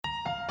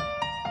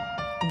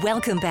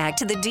Welcome back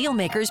to the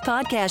Dealmakers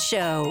Podcast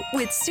Show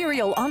with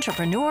serial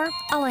entrepreneur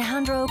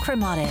Alejandro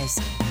Cremades,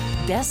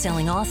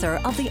 best-selling author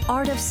of The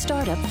Art of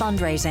Startup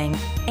Fundraising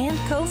and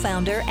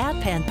co-founder at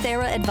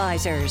Panthera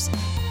Advisors.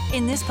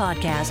 In this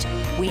podcast,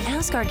 we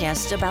ask our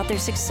guests about their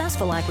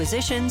successful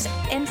acquisitions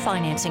and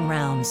financing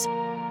rounds.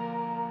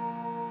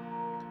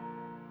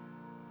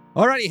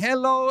 Alrighty,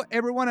 hello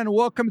everyone and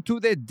welcome to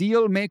the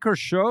Dealmaker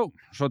Show.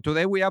 So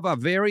today we have a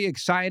very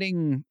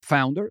exciting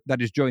founder that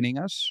is joining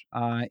us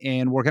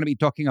and we're going to be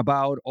talking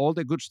about all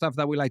the good stuff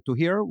that we like to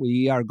hear.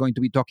 We are going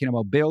to be talking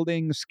about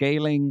building,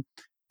 scaling,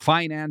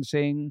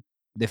 financing,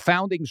 the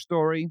founding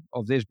story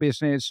of this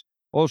business.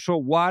 Also,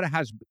 what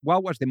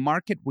was the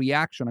market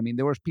reaction? I mean,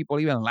 there was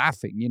people even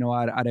laughing,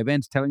 at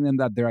events telling them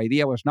that their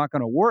idea was not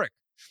going to work.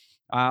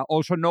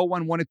 Also, no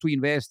one wanted to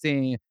invest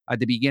at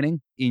the beginning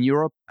in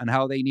Europe and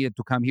how they needed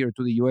to come here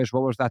to the US.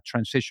 What was that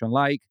transition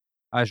like?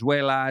 As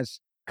well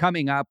as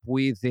coming up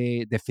with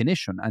the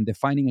definition and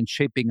defining and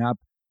shaping up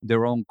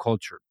their own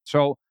culture.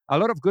 So a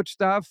lot of good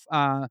stuff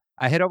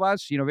ahead of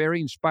us,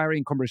 very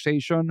inspiring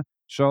conversation.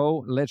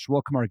 So let's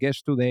welcome our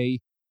guest today,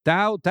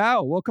 Tao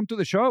Tao. Welcome to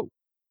the show.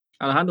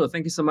 Alejandro,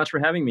 thank you so much for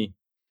having me.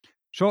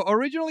 So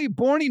originally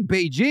born in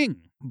Beijing,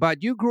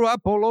 but you grew up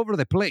all over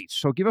the place.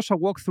 So give us a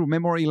walk through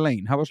memory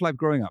lane. How was life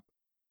growing up?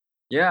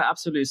 Yeah,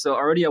 absolutely. So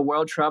already a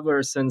world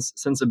traveler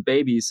since a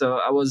baby. So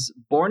I was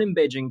born in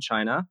Beijing,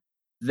 China,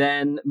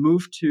 then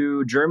moved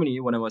to Germany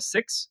when I was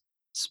 6,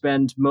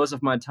 spent most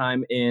of my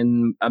time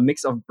in a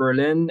mix of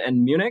Berlin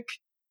and Munich.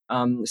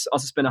 Also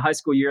spent a high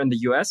school year in the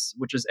US,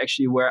 which is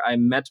actually where I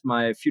met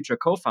my future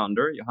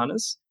co-founder,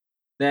 Johannes.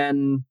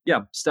 Then,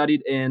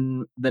 studied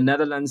in the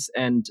Netherlands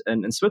and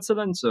in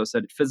Switzerland. So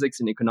studied physics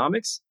and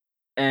economics.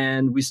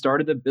 And we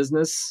started a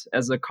business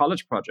as a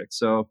college project.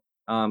 So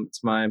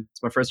it's my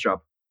first job.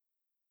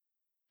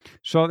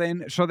 So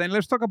then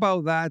let's talk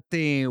about that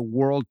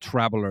world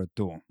traveler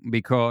too,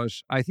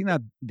 because I think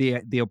that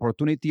the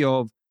opportunity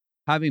of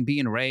having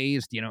been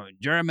raised, in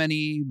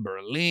Germany,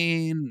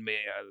 Berlin,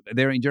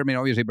 there in Germany,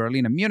 obviously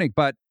Berlin and Munich,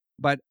 but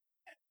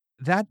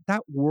that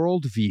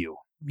worldview,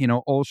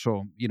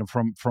 also,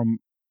 from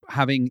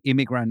having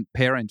immigrant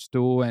parents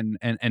too, and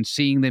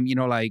seeing them,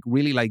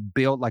 really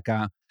build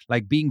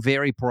being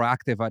very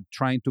proactive at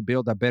trying to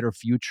build a better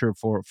future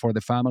for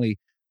the family.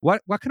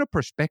 What kind of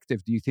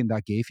perspective do you think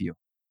that gave you?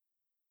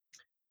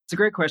 It's a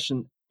great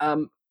question.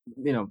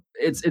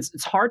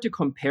 It's hard to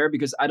compare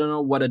because I don't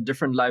know what a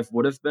different life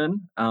would have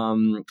been.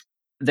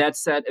 That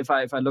said, if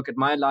I look at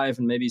my life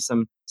and maybe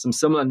some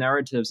similar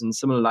narratives and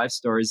similar life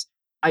stories,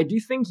 I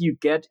do think you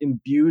get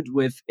imbued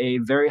with a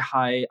very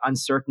high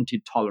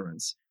uncertainty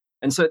tolerance.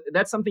 And so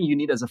that's something you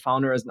need as a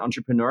founder, as an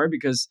entrepreneur,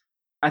 because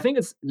I think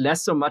it's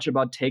less so much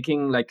about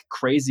taking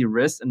crazy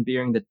risks and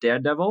being the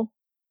daredevil,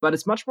 but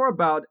it's much more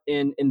about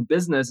in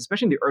business,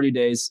 especially in the early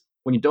days,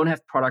 when you don't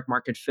have product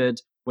market fit,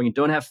 when you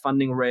don't have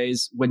funding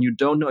raise, when you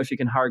don't know if you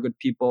can hire good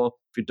people,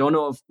 if you don't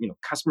know if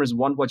customers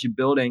want what you're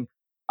building,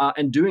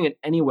 and doing it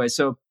anyway.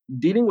 So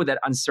dealing with that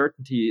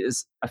uncertainty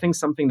is, I think,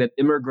 something that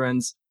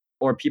immigrants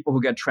or people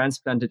who get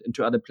transplanted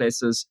into other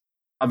places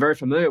are very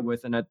familiar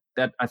with, and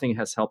that I think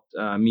has helped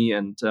me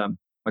and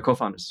my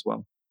co-founders as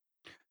well.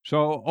 So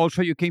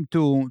also you came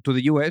to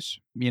the US,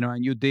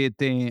 and you did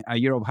a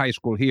year of high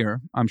school here.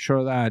 I'm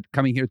sure that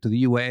coming here to the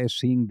US,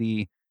 seeing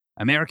the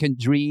American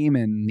dream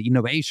and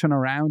innovation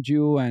around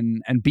you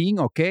and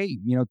being okay,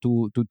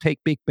 to take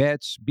big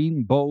bets,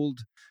 being bold,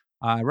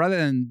 rather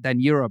than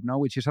Europe, no,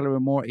 which is a little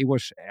bit more, it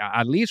was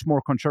at least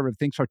more conservative.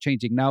 Things are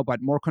changing now, but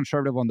more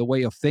conservative on the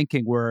way of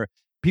thinking where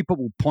people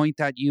will point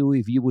at you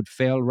if you would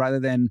fail rather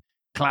than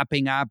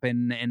clapping up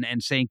and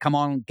saying, come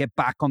on, get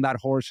back on that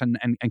horse and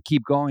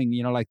keep going,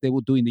 like they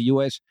would do in the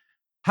US.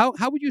 How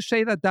would you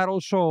say that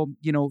also,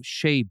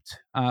 shaped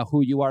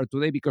who you are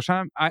today? Because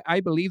I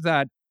believe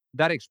that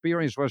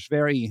experience was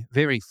very,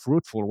 very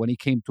fruitful when it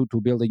came to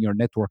building your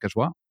network as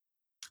well.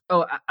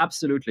 Oh,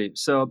 absolutely.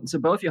 So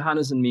both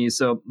Johannes and me,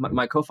 so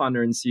my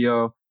co-founder and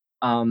CEO,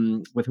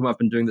 with whom I've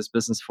been doing this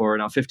business for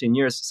now 15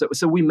 years.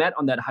 So we met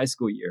on that high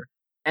school year.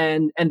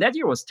 And that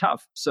year was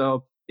tough.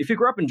 So if you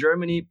grew up in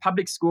Germany,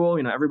 public school,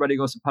 everybody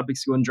goes to public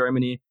school in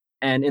Germany.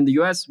 And in the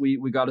US, we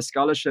got a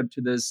scholarship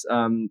to this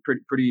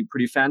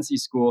pretty fancy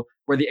school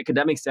where the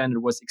academic standard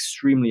was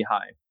extremely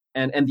high.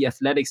 And the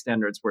athletic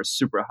standards were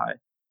super high.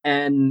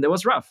 And it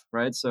was rough,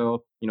 right?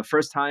 So,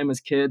 first time as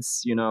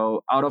kids,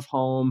 out of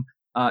home,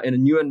 in a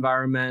new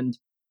environment.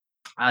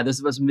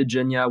 This was in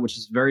Virginia, which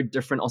is very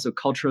different also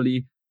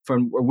culturally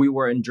from where we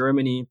were in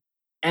Germany.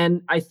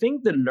 And I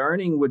think the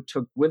learning we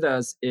took with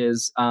us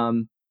is,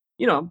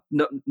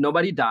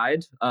 nobody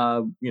died.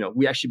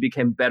 We actually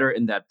became better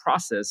in that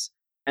process.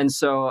 And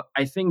so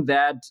I think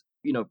that,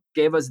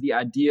 gave us the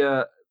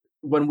idea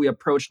when we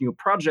approach new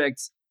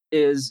projects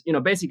is,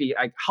 basically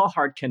like, how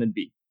hard can it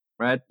be,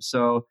 right?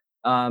 So,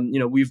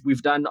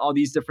 we've done all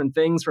these different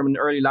things from an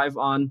early life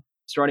on,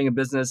 starting a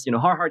business. How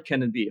hard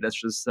can it be?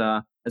 Let's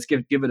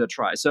give it a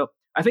try. So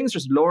I think it's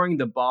just lowering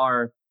the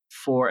bar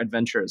for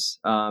adventures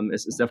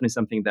is definitely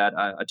something that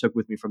I took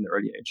with me from the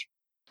early age.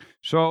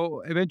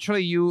 So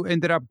eventually you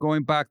ended up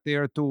going back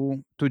there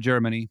to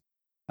Germany,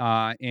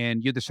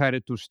 and you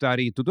decided to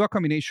do a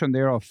combination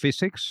there of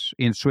physics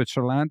in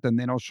Switzerland and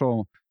then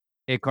also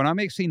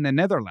economics in the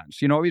Netherlands.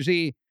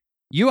 Obviously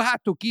you had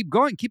to keep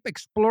going, keep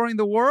exploring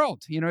the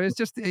world. It's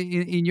just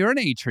in your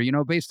nature,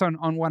 based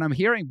on what I'm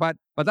hearing. But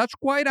that's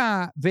quite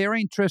a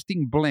very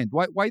interesting blend.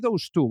 Why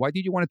those two? Why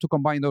did you want to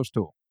combine those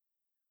two?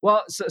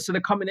 Well, so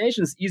the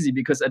combination is easy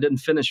because I didn't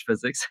finish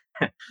physics,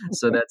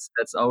 so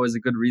that's always a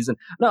good reason.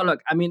 No, look,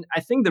 I mean,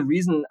 I think the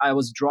reason I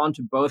was drawn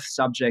to both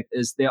subjects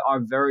is they are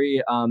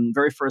very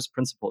first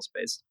principles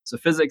based. So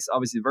physics,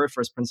 obviously, very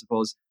first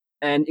principles,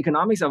 and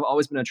economics I've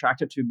always been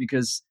attracted to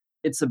because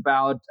it's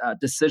about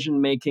decision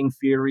making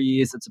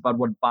theories. It's about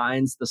what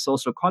binds the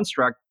social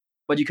construct,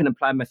 but you can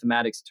apply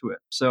mathematics to it.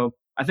 So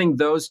I think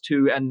those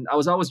two, and I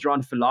was always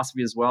drawn to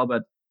philosophy as well,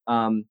 but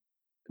um,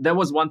 that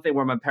was one thing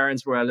where my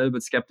parents were a little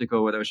bit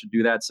skeptical whether I should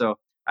do that. So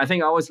I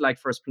think I always like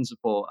first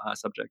principle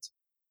subjects.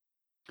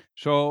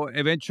 So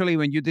eventually,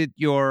 when you did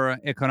your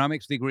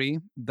economics degree,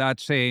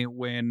 that's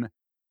when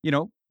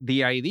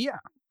the idea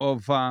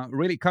of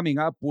really coming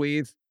up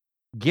with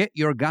Get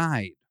Your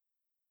Guide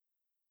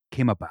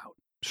came about.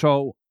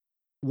 So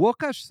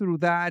walk us through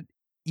that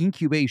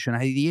incubation,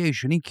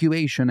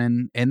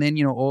 and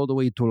then all the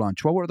way to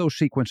launch. What were those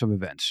sequence of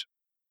events?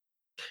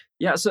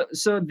 Yeah. So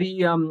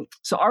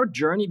our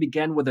journey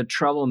began with a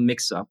travel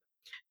mix-up.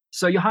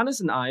 So Johannes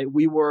and I,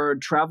 we were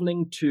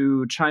traveling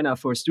to China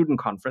for a student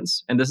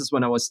conference, and this is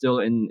when I was still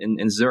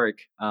in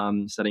Zurich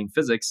studying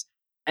physics.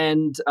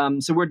 And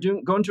so we're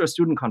going to a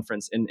student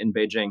conference in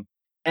Beijing,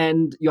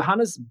 and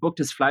Johannes booked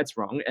his flights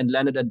wrong and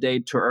landed a day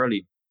too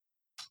early.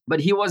 But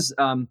he was,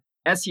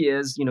 as he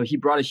is, he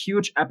brought a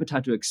huge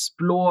appetite to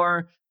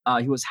explore.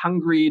 He was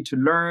hungry to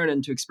learn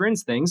and to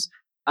experience things.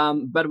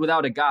 But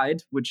without a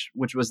guide, which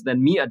was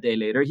then me a day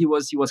later, he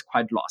was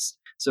quite lost.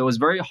 So it was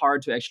very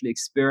hard to actually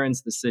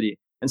experience the city.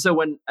 And so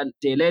when a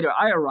day later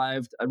I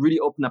arrived, I really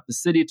opened up the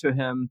city to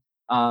him,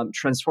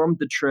 transformed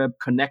the trip,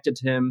 connected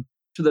him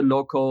to the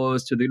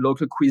locals, to the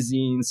local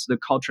cuisines, to the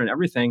culture and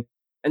everything.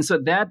 And so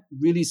that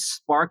really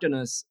sparked in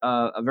us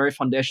a very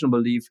foundational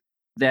belief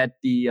that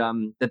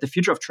the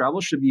future of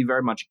travel should be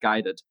very much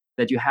guided.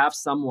 That you have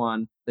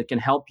someone that can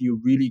help you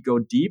really go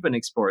deep and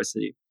explore a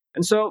city.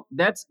 And so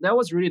that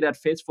was really that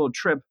faithful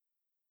trip.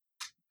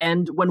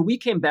 And when we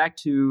came back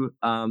to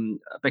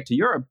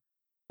Europe,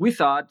 we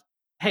thought,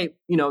 hey,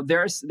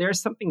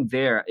 there's something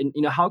there,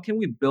 and how can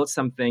we build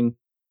something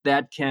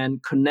that can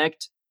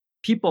connect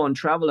people and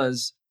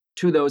travelers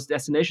to those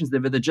destinations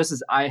just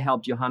as I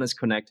helped Johannes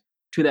connect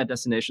to that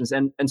destinations.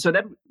 And so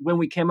that when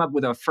we came up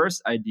with our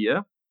first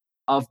idea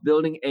of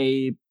building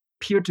a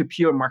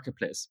peer-to-peer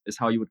marketplace is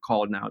how you would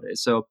call it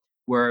nowadays. So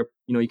where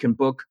you can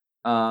book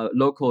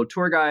local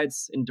tour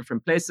guides in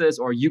different places,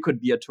 or you could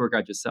be a tour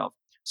guide yourself.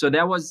 So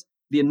that was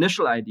the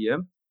initial idea,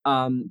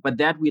 but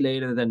that we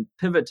later then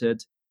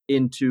pivoted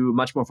into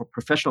much more of a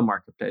professional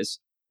marketplace,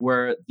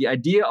 where the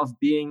idea of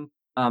being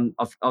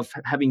of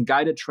having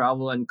guided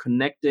travel and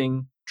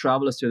connecting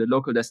travelers to the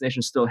local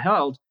destination still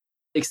held,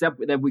 except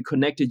that we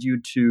connected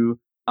you to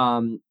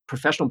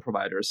professional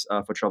providers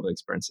for travel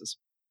experiences.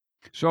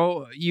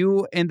 So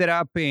you ended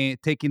up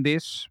taking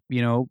this.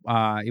 It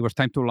was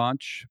time to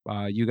launch.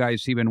 You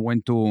guys even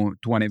went to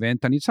an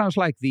event, and it sounds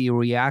like the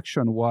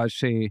reaction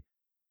was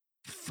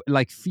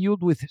like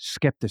fueled with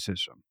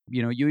skepticism.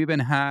 You even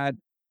had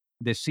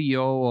the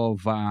CEO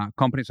of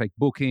companies like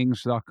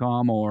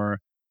Bookings.com or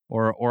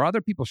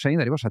other people saying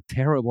that it was a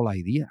terrible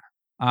idea.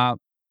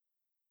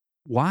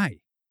 Why?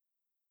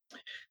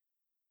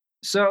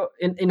 So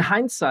in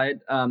hindsight,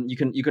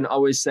 you can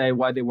always say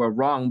why they were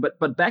wrong,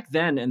 but back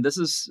then, and this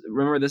is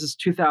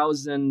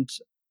 2000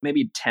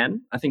 maybe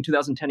 10, I think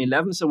 2010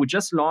 11. So we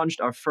just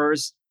launched our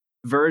first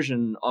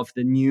version of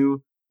the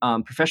new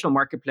professional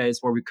marketplace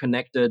where we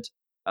connected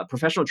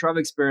professional travel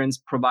experience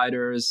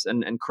providers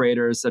and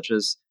creators such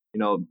as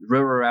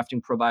river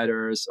rafting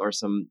providers or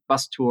some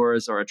bus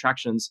tours or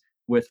attractions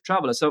with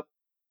travelers. So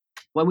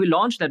when we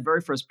launched that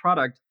very first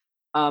product,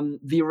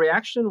 the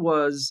reaction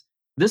was,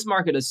 this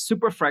market is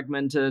super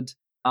fragmented.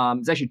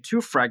 It's actually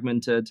too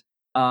fragmented.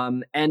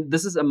 And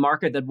this is a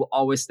market that will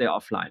always stay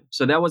offline.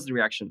 So that was the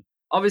reaction.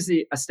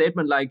 Obviously, a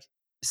statement like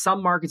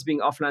some markets being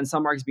offline,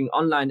 some markets being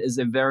online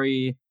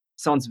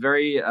sounds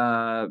very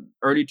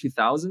early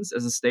 2000s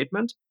as a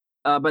statement.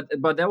 But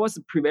that was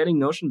the prevailing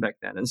notion back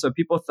then. And so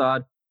people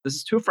thought, this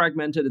is too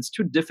fragmented. It's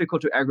too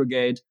difficult to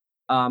aggregate.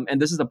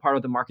 And this is a part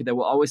of the market that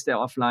will always stay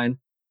offline.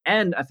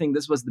 And I think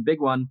this was the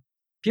big one.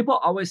 People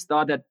always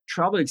thought that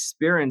travel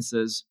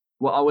experiences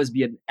will always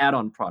be an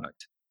add-on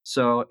product.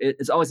 So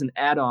it's always an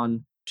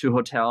add-on to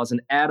hotels, an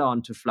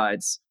add-on to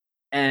flights.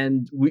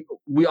 And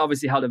we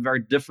obviously held a very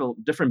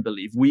different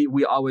belief.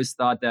 We always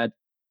thought that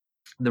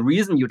the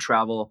reason you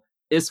travel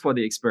is for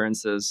the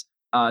experiences.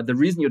 The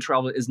reason you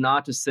travel is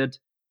not to sit,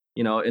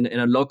 in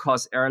a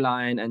low-cost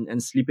airline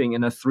and sleeping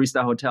in a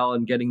 3-star hotel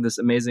and getting this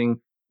amazing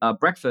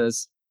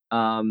breakfast.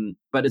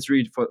 But it's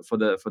really for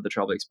the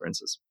travel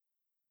experiences.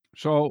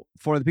 So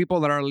for the people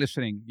that are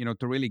listening,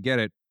 to really get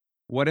it,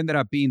 what ended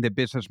up being the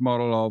business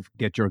model of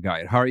Get Your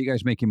Guide? How are you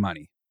guys making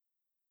money?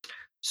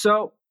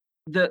 So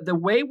the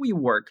way we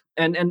work,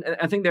 and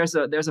I think there's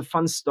a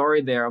fun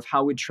story there of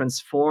how we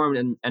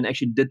transformed and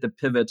actually did the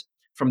pivot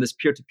from this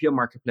peer-to-peer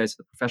marketplace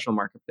to the professional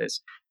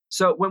marketplace.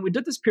 So when we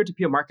did this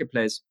peer-to-peer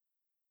marketplace,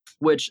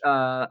 which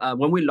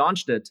when we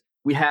launched it,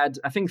 we had,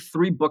 I think,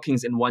 3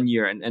 bookings in 1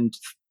 year, and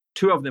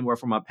 2 of them were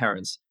from our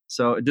parents.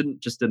 So it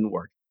didn't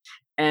work.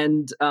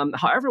 And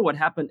however, what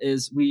happened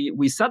is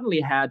we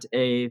suddenly had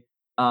a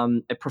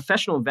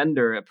professional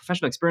vendor, a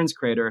professional experience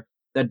creator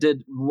that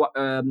did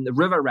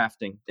river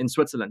rafting in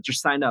Switzerland,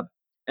 just signed up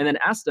and then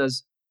asked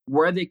us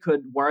where they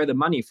could wire the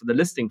money for the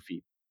listing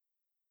fee.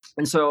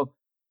 And so,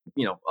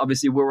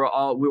 obviously we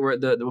were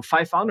the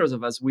 5 founders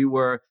of us. We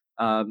were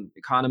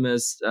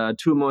economists,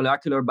 2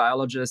 molecular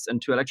biologists,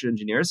 and 2 electrical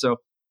engineers. So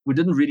we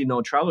didn't really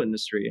know travel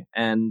industry.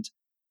 And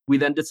we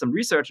then did some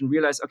research and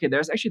realized, okay,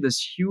 there's actually this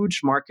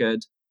huge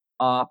market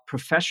of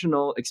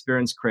professional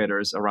experience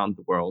creators around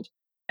the world.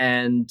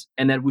 And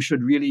that we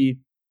should really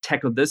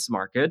tackle this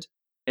market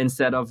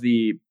instead of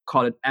the,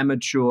 call it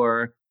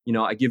amateur,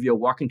 I give you a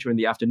walking tour in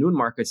the afternoon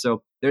market.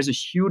 So there's a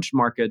huge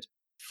market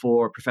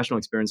for professional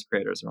experience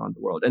creators around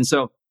the world. And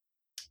so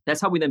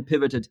that's how we then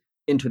pivoted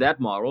into that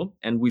model.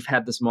 And we've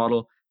had this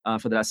model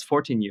for the last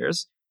 14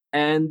 years.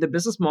 And the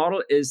business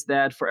model is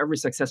that for every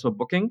successful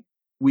booking,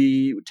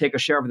 we take a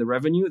share of the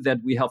revenue that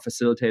we help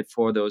facilitate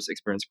for those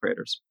experience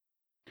creators.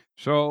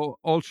 So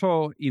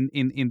also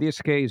in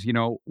this case,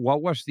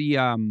 what was the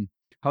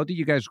how did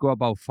you guys go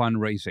about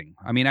fundraising?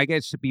 I mean, I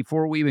guess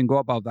before we even go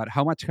about that,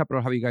 how much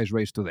capital have you guys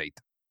raised to date?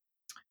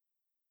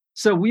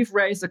 So we've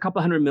raised a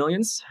couple hundred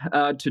millions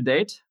to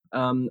date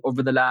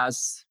over the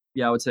last,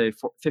 I would say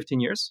 15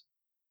 years.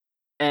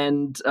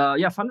 And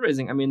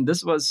fundraising. I mean,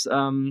 this was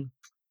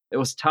it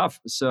was tough.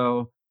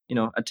 So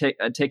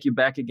I take you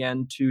back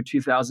again to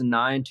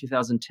 2009,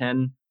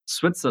 2010,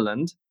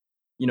 Switzerland.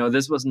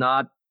 This was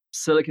not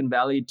Silicon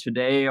Valley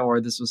today,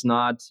 or this was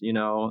not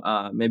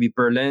maybe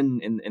Berlin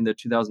in the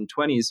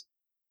 2020s.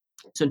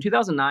 So in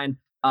 2009,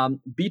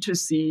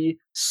 B2C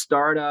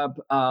startup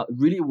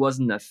really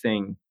wasn't a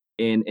thing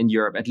in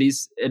Europe, at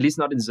least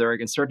not in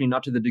Zurich, and certainly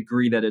not to the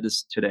degree that it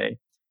is today.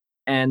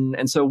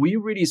 And so we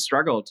really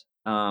struggled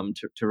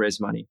to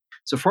raise money.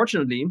 So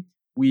fortunately,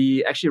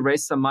 we actually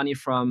raised some money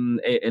from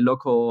a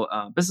local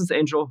business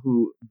angel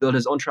who built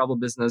his own travel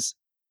business,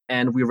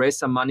 and we raised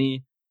some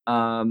money,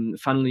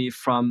 funnily,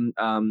 from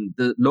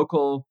the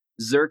local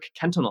Zurich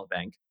cantonal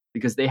bank,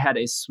 because they had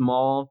a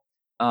small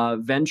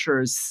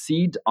venture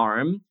seed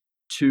arm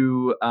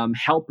to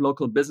help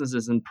local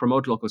businesses and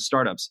promote local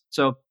startups.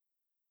 So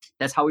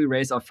that's how we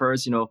raised our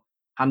first,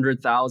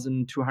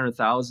 100,000,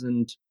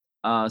 200,000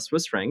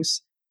 Swiss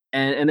francs.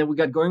 And then we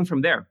got going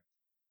from there.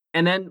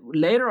 And then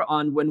later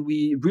on, when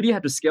we really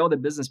had to scale the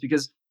business,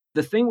 because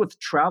the thing with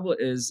travel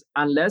is,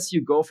 unless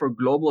you go for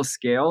global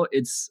scale,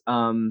 it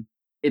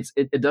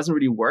doesn't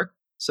really work.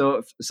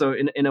 So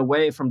in a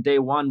way, from day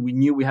one, we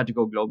knew we had to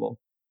go global.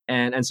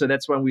 And so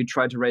that's when we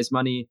tried to raise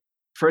money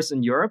first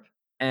in Europe.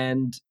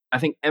 And I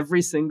think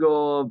every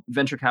single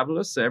venture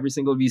capitalist, so every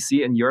single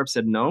VC in Europe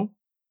said no.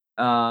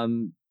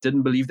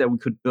 Didn't believe that we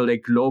could build a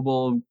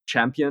global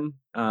champion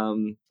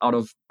out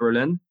of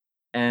Berlin.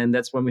 And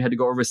that's when we had to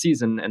go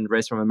overseas and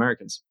raise from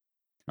Americans.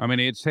 I mean,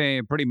 it's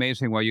pretty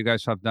amazing what you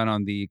guys have done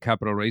on the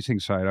capital raising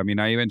side. I mean,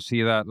 I even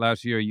see that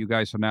last year you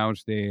guys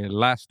announced the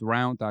last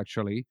round,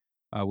 actually,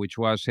 which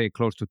was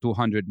close to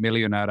 200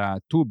 million at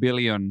a $2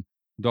 billion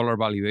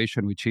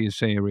valuation, which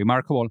is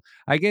remarkable.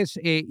 I guess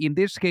in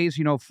this case,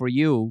 for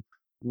you,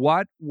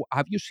 what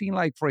have you seen,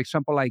 like, for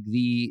example, like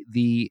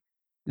the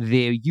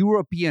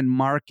European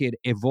market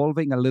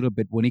evolving a little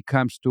bit when it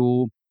comes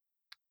to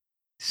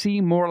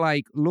seeing more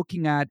like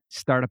looking at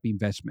startup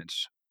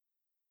investments?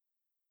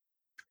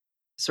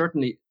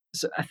 Certainly.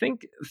 So I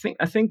think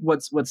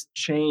what's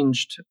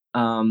changed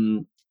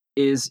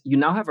is you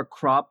now have a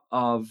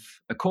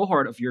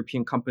cohort of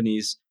European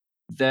companies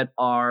that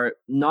are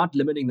not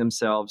limiting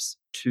themselves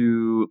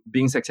to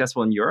being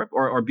successful in Europe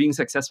or being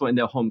successful in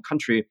their home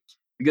country,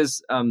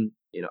 because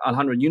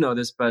Alejandro, you know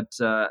this, but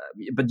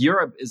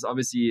Europe is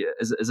obviously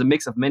is a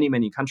mix of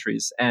many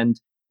countries, and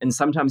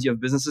sometimes you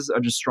have businesses that are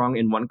just strong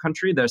in one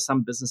country. There's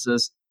some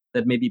businesses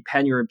that may be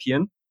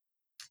pan-European,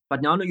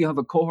 but now you have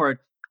a cohort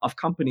of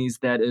companies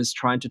that is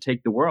trying to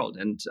take the world,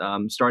 and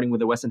starting with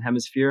the Western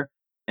Hemisphere,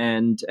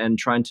 and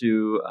trying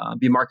to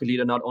be market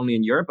leader not only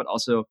in Europe but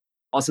also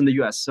in the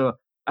US. So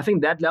I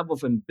think that level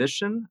of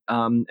ambition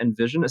and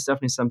vision is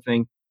definitely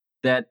something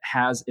that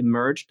has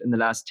emerged in the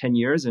last 10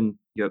 years. And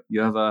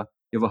you have a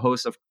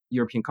host of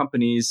European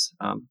companies,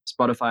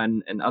 Spotify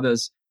and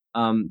others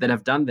that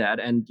have done that,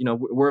 and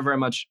we're very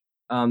much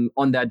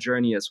on that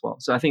journey as well.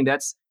 So I think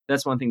that's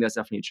one thing that's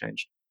definitely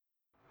changed.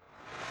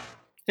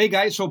 Hey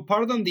guys, so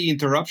pardon the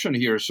interruption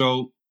here.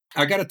 So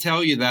I got to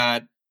tell you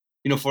that,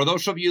 for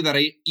those of you that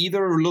are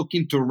either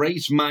looking to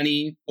raise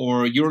money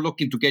or you're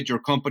looking to get your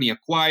company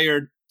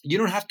acquired, you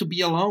don't have to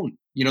be alone.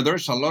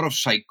 There's a lot of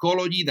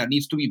psychology that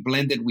needs to be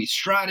blended with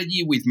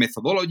strategy, with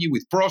methodology,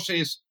 with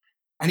process.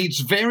 And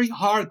it's very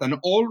hard. And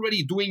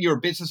already doing your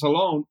business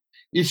alone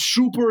is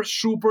super,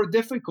 super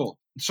difficult.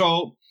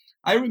 So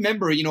I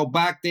remember,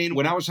 back then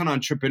when I was an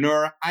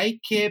entrepreneur, I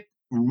kept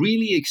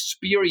really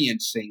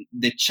experiencing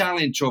the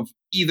challenge of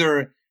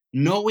either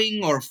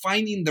knowing or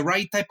finding the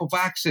right type of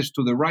access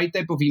to the right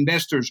type of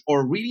investors,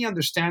 or really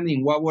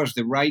understanding what was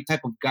the right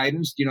type of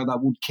guidance, that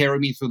would carry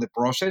me through the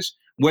process,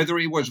 whether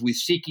it was with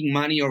seeking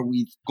money or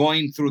with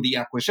going through the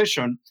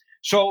acquisition.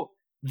 So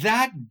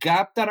that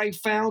gap that I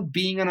found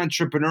being an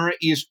entrepreneur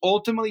is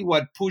ultimately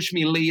what pushed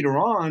me later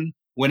on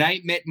when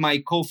I met my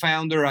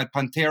co-founder at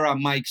Pantera,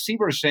 Mike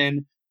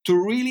Severson, to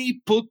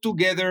really put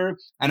together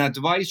an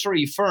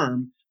advisory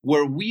firm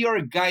where we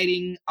are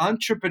guiding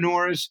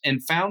entrepreneurs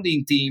and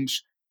founding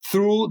teams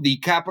through the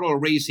capital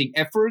raising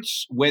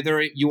efforts,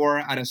 whether you are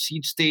at a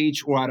seed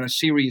stage or at a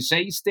Series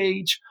A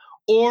stage,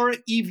 or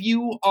if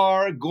you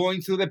are going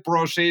through the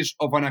process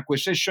of an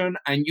acquisition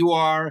and you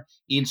are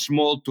in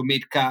small to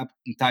mid cap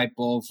type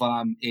of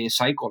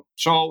cycle.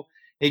 So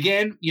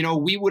again,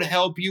 we would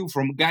help you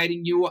from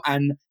guiding you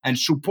and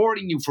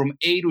supporting you from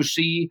A to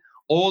C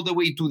all the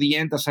way to the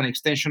end as an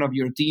extension of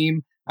your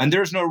team. And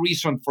there's no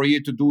reason for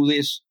you to do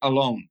this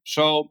alone.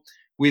 So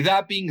with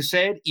that being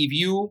said, if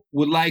you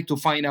would like to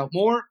find out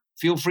more,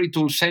 feel free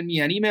to send me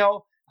an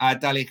email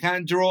at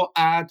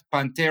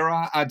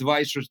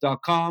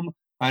alejandro@panteraadvisors.com,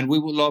 and we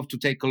would love to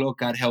take a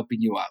look at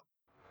helping you out.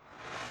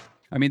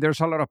 I mean,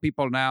 there's a lot of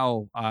people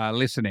now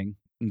listening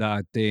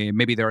that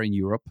maybe they're in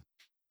Europe,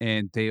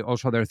 and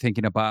they're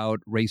thinking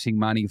about raising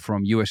money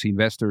from U.S.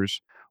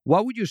 investors.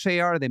 What would you say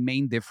are the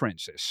main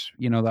differences,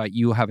 that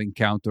you have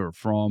encountered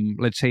from,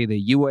 let's say, the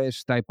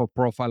U.S. type of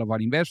profile of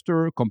an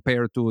investor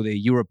compared to the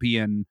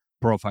European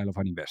profile of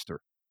an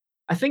investor?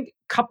 I think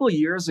a couple of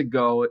years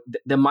ago,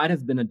 there might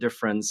have been a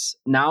difference.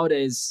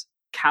 Nowadays,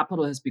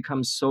 capital has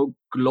become so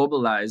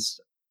globalized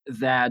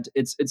that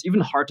it's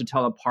even hard to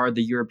tell apart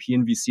the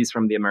European VCs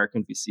from the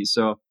American VCs.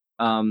 So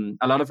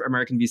a lot of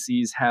American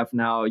VCs have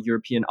now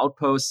European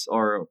outposts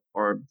or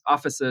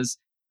offices,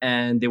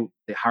 and they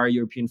hire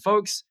European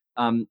folks.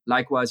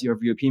 Likewise, you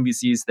have European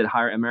VCs that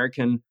hire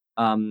American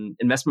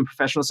investment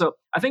professionals. So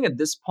I think at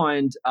this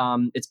point,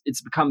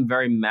 it's become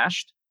very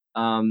meshed.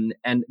 And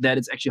that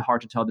it's actually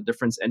hard to tell the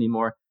difference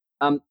anymore.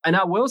 And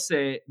I will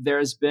say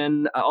there's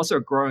been also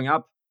a growing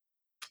up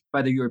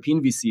by the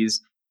European VCs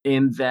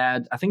in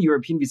that I think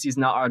European VCs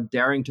now are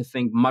daring to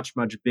think much,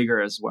 much bigger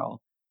as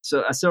well.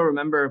 So I still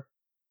remember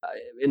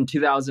in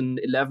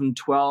 2011,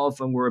 12,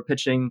 when we were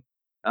pitching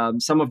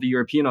some of the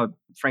European or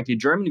frankly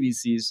German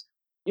VCs,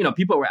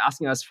 people were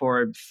asking us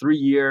for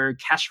 3-year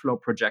cash flow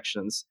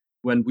projections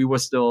when we were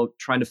still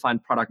trying to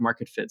find product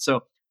market fit.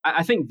 So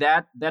I think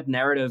that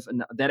narrative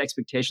and that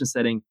expectation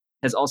setting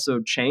has also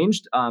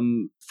changed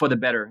for the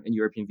better in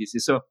European VC.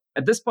 So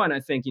at this point, I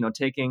think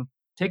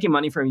taking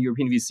money from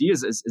European VC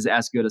is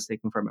as good as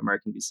taking from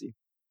American VC.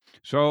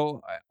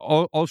 So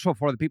also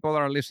for the people that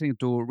are listening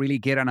to really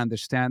get an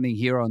understanding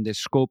here on the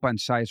scope and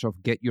size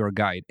of Get Your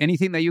Guide,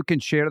 anything that you can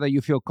share that you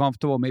feel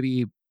comfortable,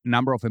 maybe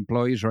number of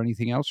employees or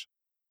anything else?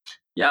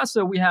 Yeah,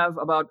 so we have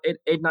about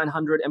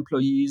 900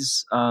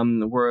 employees.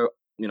 We're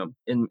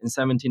in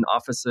 17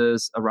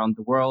 offices around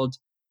the world.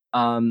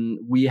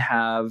 We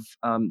have,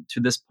 to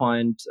this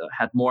point,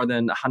 had more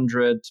than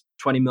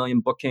 120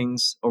 million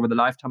bookings over the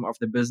lifetime of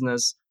the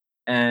business,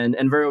 and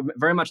very,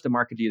 very much the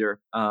market leader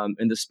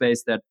in the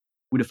space that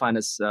we define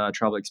as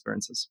travel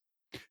experiences.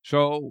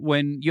 So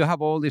when you have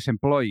all these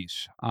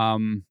employees,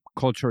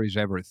 culture is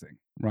everything,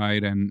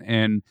 right?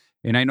 And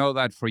I know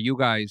that for you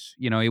guys,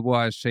 it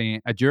was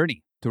a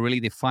journey to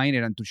really define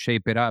it and to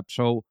shape it up.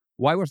 So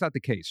why was that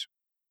the case?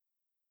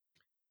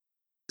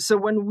 So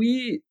when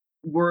we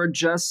were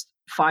just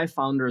 5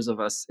 founders of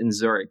us in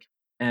Zurich,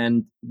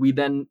 and we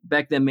then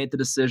back then made the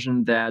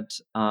decision that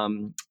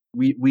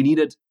we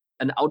needed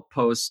an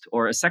outpost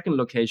or a second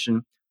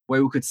location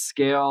where we could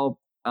scale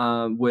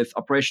with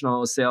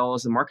operational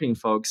sales and marketing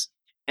folks.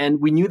 And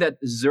we knew that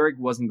Zurich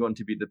wasn't going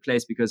to be the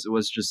place because it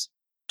was just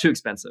too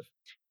expensive.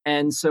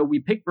 And so we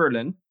picked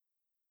Berlin.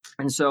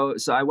 And so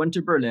I went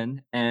to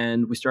Berlin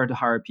and we started to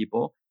hire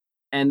people.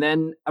 And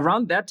then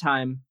around that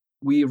time,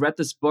 we read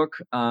this book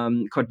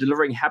called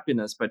Delivering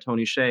Happiness by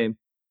Tony Hsieh,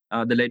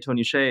 the late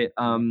Tony Hsieh,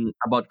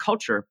 about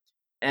culture.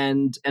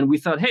 And we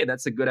thought, hey,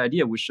 that's a good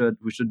idea. We should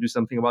do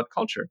something about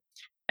culture.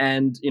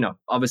 And,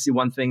 obviously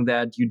one thing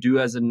that you do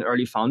as an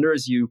early founder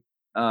is you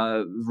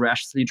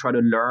rashly try to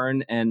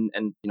learn and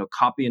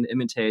copy and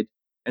imitate.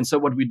 And so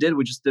what we did,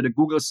 we just did a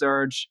Google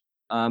search,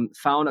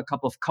 found a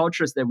couple of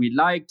cultures that we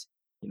liked,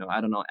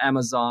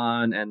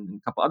 Amazon and a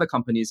couple other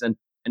companies, and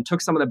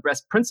took some of the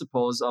best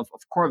principles of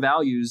core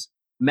values,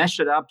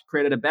 meshed it up,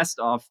 created a best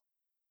of,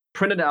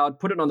 printed it out,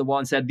 put it on the wall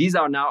and said, these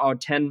are now our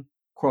 10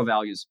 core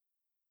values.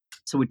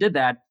 So we did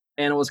that.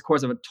 And it was, of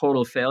course, a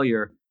total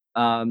failure.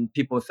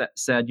 People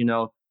said,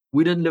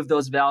 we didn't live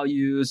those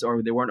values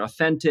or they weren't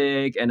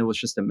authentic, and it was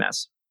just a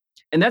mess.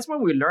 And that's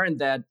when we learned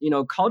that,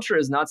 culture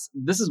is not,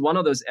 this is one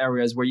of those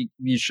areas where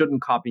you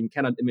shouldn't copy and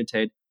cannot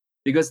imitate,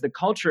 because the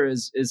culture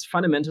is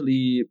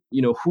fundamentally,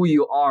 who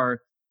you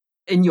are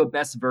in your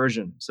best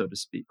version, so to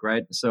speak,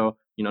 right? So,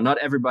 not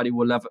everybody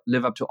will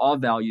live up to all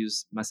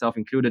values, myself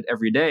included,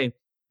 every day,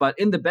 but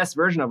in the best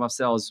version of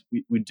ourselves,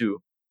 we do.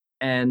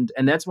 And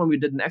that's when we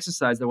did an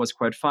exercise that was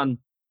quite fun,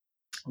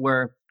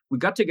 where we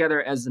got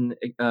together as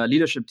a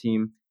leadership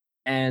team,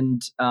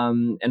 and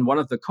one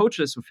of the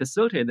coaches who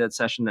facilitated that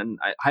session, and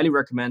I highly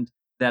recommend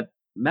that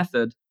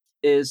method,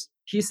 is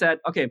he said,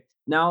 okay,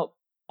 now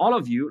all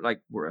of you,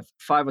 like we're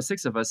 5 or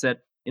 6 of us, said,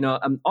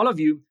 all of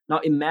you, now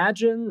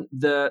imagine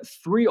the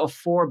 3 or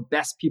 4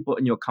 best people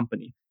in your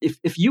company.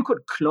 If you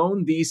could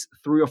clone these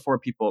 3 or 4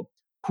 people,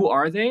 who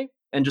are they?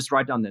 And just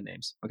write down their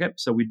names. Okay,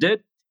 so we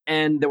did,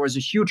 and there was a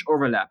huge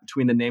overlap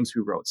between the names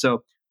we wrote.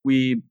 So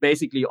we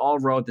basically all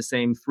wrote the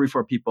same 3,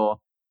 4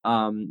 people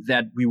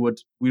that we would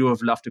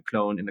have loved to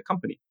clone in the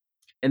company.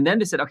 And then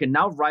they said, okay,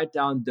 now write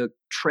down the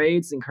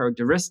traits and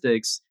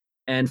characteristics,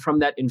 and from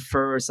that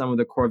infer some of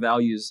the core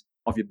values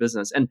of your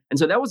business. And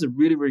so that was a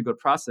really, really good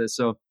process.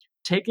 So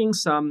taking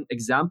some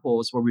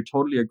examples where we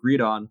totally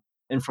agreed on,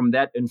 and from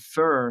that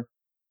infer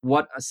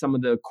what are some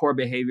of the core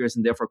behaviors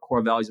and therefore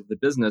core values of the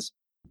business.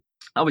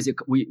 Obviously,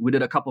 we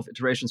did a couple of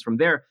iterations from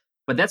there,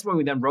 but that's when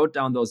we then wrote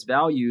down those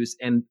values,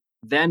 and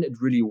then it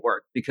really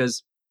worked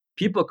because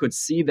people could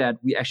see that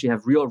we actually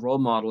have real role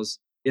models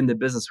in the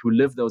business who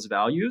live those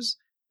values,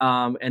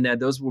 and that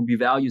those will be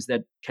values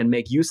that can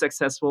make you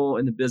successful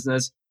in the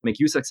business, make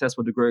you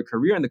successful to grow your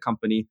career in the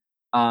company,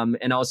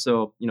 and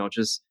also,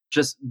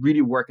 just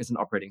really work as an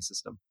operating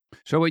system.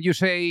 So when you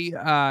say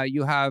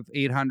you have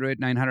 800,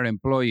 900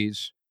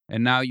 employees,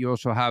 and now you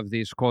also have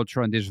this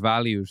culture and these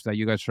values that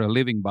you guys are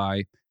living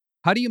by,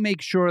 how do you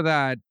make sure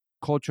that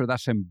culture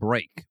doesn't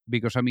break?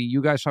 Because,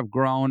 you guys have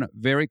grown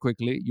very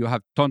quickly. You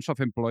have tons of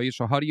employees.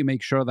 So how do you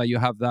make sure that you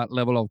have that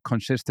level of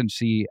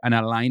consistency and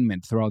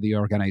alignment throughout the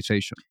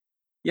organization?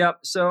 Yeah.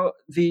 So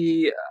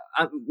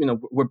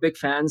we're big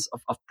fans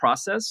of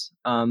process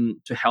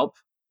to help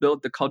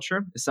build the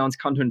culture. It sounds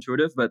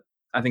counterintuitive, but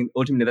I think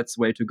ultimately that's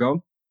the way to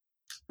go.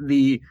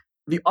 The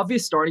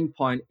obvious starting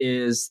point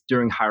is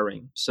during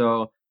hiring.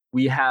 So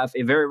we have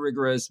a very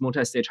rigorous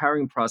multi-stage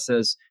hiring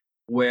process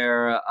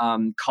where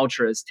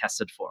culture is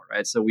tested for,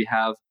 right? So we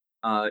have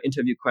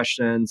interview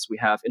questions, we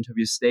have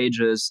interview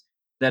stages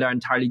that are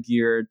entirely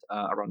geared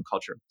around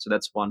culture. So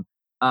that's one.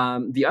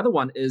 The other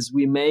one is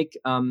we make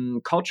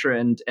culture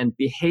and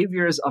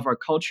behaviors of our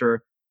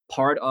culture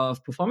part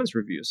of performance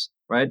reviews,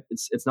 right?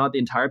 It's not the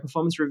entire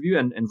performance review,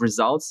 and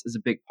results is a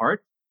big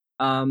part.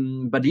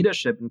 But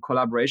leadership and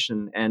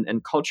collaboration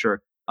and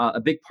culture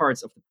are big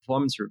parts of the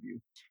performance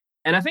review.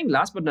 And I think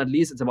last but not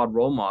least, it's about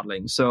role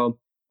modeling. So,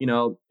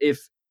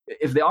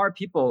 if there are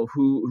people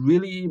who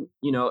really,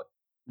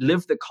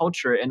 live the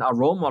culture and are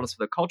role models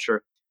for the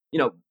culture,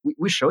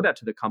 we show that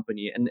to the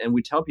company, and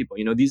we tell people,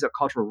 these are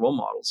cultural role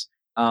models,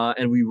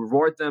 and we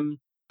reward them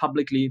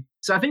publicly.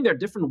 So I think there are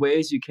different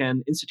ways you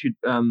can institute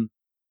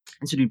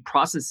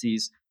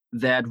processes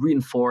that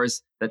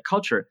reinforce that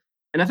culture.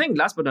 And I think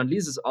last but not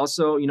least is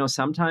also,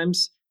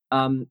 sometimes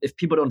if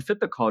people don't fit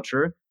the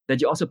culture,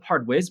 that you also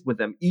part ways with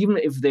them, even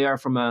if they are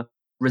from a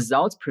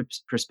results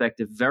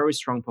perspective, very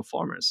strong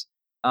performers.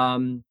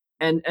 And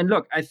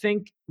look, I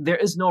think there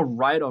is no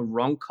right or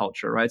wrong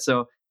culture, right?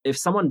 So if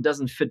someone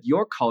doesn't fit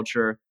your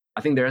culture,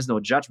 I think there is no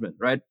judgment,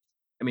 right?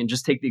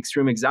 Just take the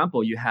extreme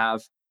example. You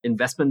have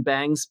investment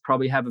banks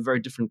probably have a very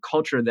different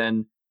culture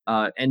than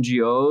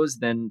NGOs,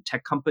 than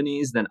tech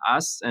companies, than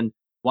us. And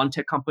one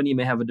tech company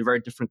may have a very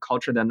different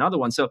culture than another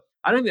one. So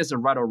I don't think there's a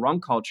right or wrong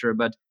culture,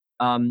 but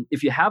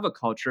if you have a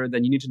culture,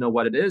 then you need to know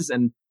what it is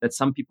and that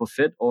some people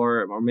fit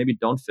or maybe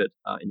don't fit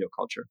in your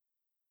culture.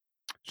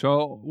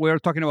 So we're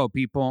talking about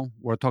people,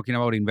 we're talking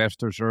about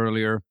investors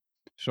earlier.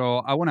 So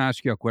I want to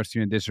ask you a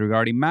question in this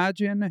regard.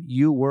 Imagine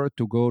you were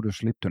to go to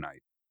sleep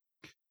tonight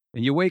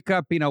and you wake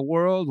up in a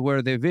world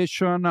where the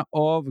vision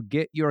of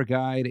Get Your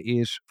Guide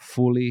is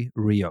fully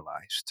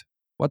realized.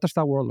 What does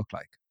that world look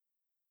like?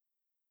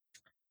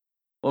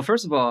 Well,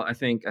 first of all, I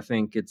think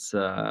it's it's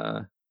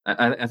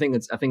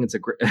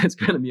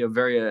going to be a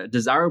very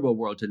desirable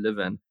world to live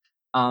in.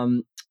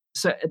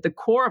 So at the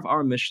core of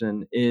our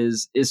mission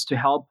is to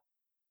help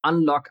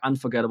unlock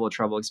unforgettable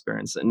travel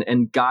experience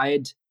and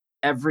guide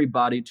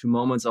everybody to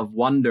moments of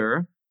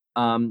wonder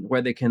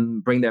where they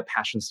can bring their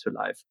passions to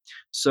life.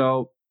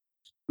 So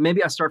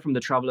maybe I start from the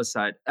traveler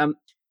side.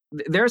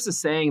 There's a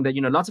saying that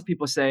lots of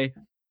people say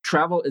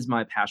travel is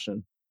my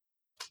passion.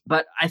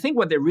 But I think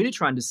what they're really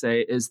trying to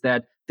say is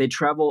that they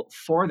travel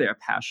for their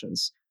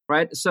passions,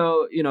 right?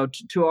 So,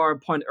 to our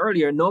point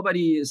earlier,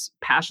 nobody's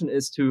passion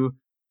is to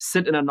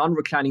sit in a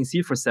non-reclining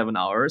seat for 7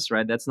 hours,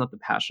 right? That's not the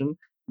passion.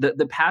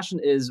 The passion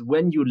is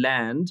when you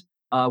land,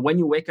 when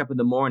you wake up in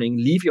the morning,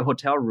 leave your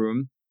hotel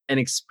room and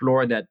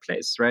explore that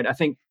place, right? I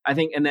think,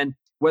 and then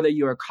whether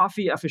you're a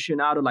coffee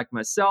aficionado like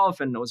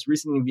myself, and I was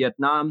recently in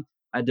Vietnam,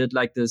 I did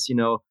like this,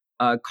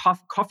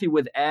 coffee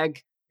with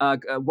egg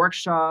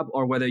workshop,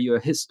 or whether you're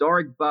a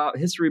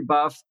history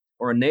buff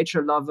or a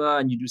nature lover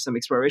and you do some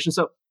exploration.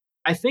 So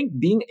I think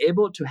being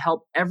able to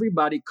help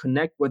everybody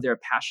connect with their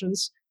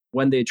passions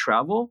when they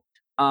travel,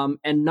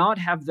 and not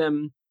have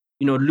them,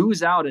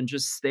 lose out and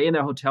just stay in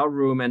their hotel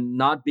room and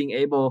not being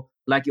able,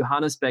 like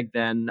Johannes back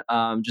then,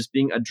 just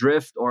being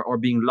adrift or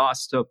being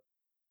lost. So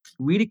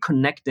really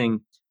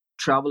connecting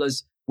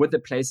travelers with the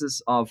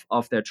places of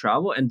their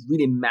travel and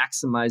really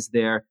maximize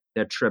their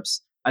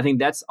trips. I think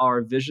that's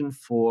our vision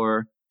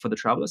for the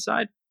traveler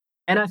side.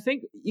 And I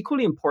think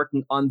equally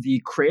important on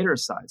the creator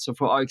side. So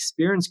for our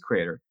experience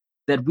creator,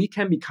 that we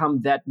can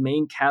become that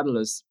main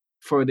catalyst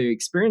for the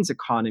experience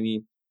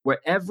economy, where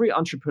every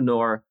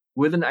entrepreneur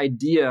with an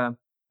idea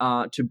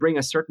to bring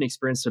a certain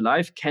experience to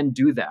life can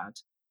do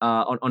that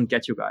on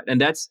GetYourGuide.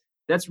 And that's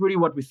really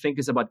what we think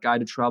is about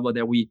guided travel,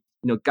 that we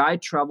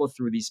guide travel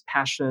through these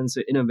passions,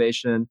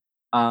 innovation,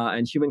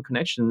 and human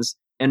connections,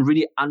 and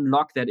really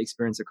unlock that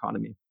experience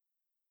economy.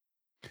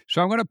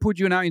 So I'm going to put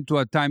you now into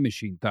a time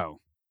machine, Tao.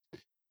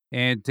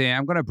 And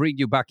I'm going to bring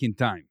you back in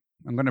time.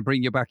 I'm going to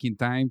bring you back in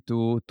time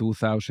to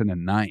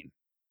 2009.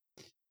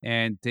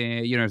 And,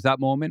 it's that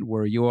moment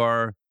where you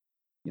are,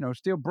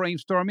 still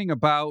brainstorming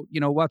about,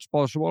 what's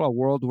possible, a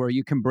world where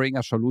you can bring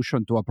a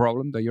solution to a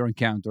problem that you're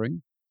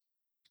encountering.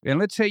 And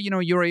let's say,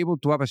 you're able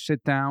to have a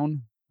sit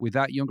down with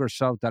that younger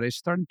self that is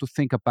starting to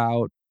think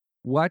about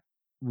what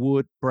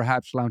would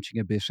perhaps launching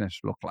a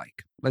business look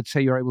like. Let's say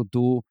you're able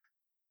to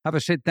have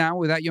a sit down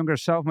with that younger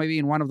self, maybe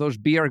in one of those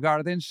beer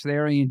gardens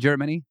there in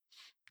Germany.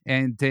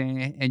 And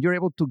you're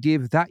able to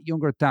give that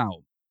younger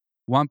Tao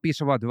one piece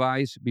of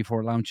advice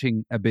before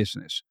launching a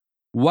business.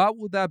 What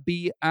would that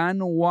be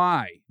and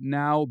why,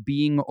 now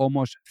being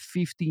almost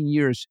 15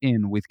 years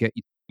in with Get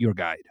Your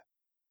Guide?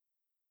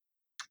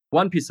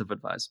 One piece of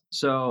advice.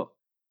 So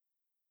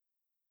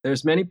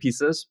there's many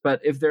pieces,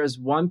 but if there's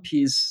one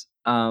piece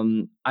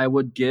I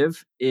would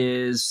give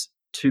is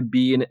to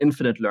be an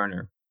infinite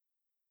learner.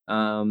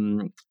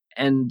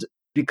 And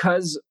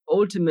because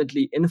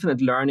ultimately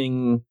infinite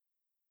learning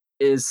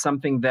is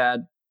something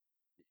that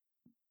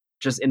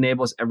just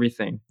enables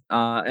everything.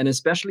 And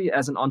especially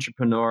as an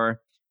entrepreneur,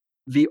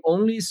 the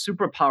only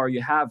superpower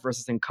you have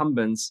versus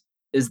incumbents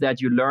is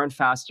that you learn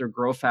faster,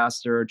 grow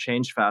faster,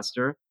 change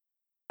faster.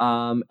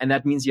 And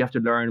that means you have to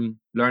learn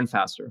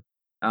faster.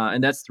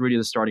 And that's really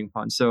the starting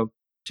point. So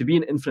to be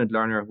an infinite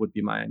learner would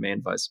be my main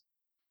advice.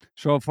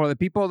 So for the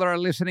people that are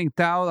listening,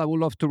 Tao, I would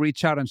love to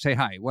reach out and say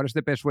hi. What is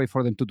the best way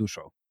for them to do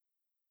so?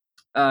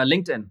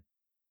 LinkedIn.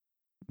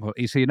 Well,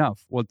 easy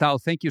enough. Well, Tao,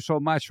 thank you so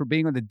much for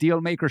being on the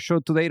Dealmaker Show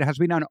today. It has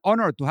been an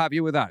honor to have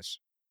you with us.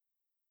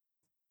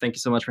 Thank you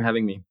so much for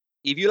having me.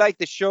 If you like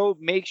the show,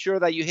 make sure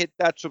that you hit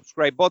that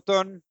subscribe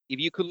button. If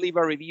you could leave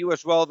a review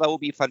as well, that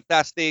would be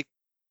fantastic.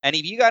 And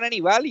if you got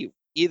any value,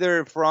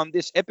 either from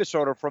this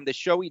episode or from the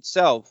show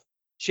itself,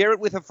 share it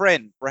with a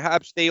friend.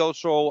 Perhaps they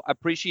also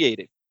appreciate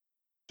it.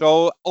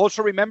 So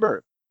also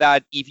remember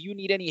that if you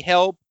need any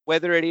help,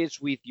 whether it is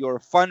with your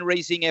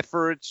fundraising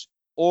efforts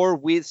or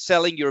with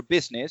selling your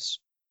business,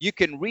 you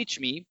can reach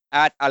me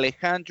at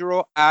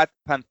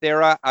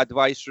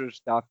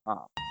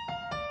alejandro@pantheraadvisors.com.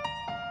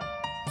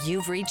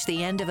 You've reached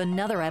the end of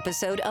another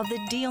episode of the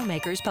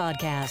Dealmakers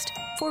Podcast.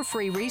 For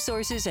free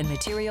resources and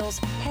materials,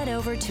 head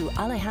over to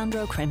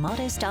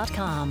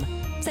alejandrocremades.com.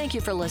 Thank you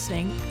for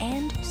listening,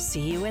 and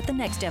see you at the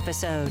next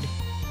episode.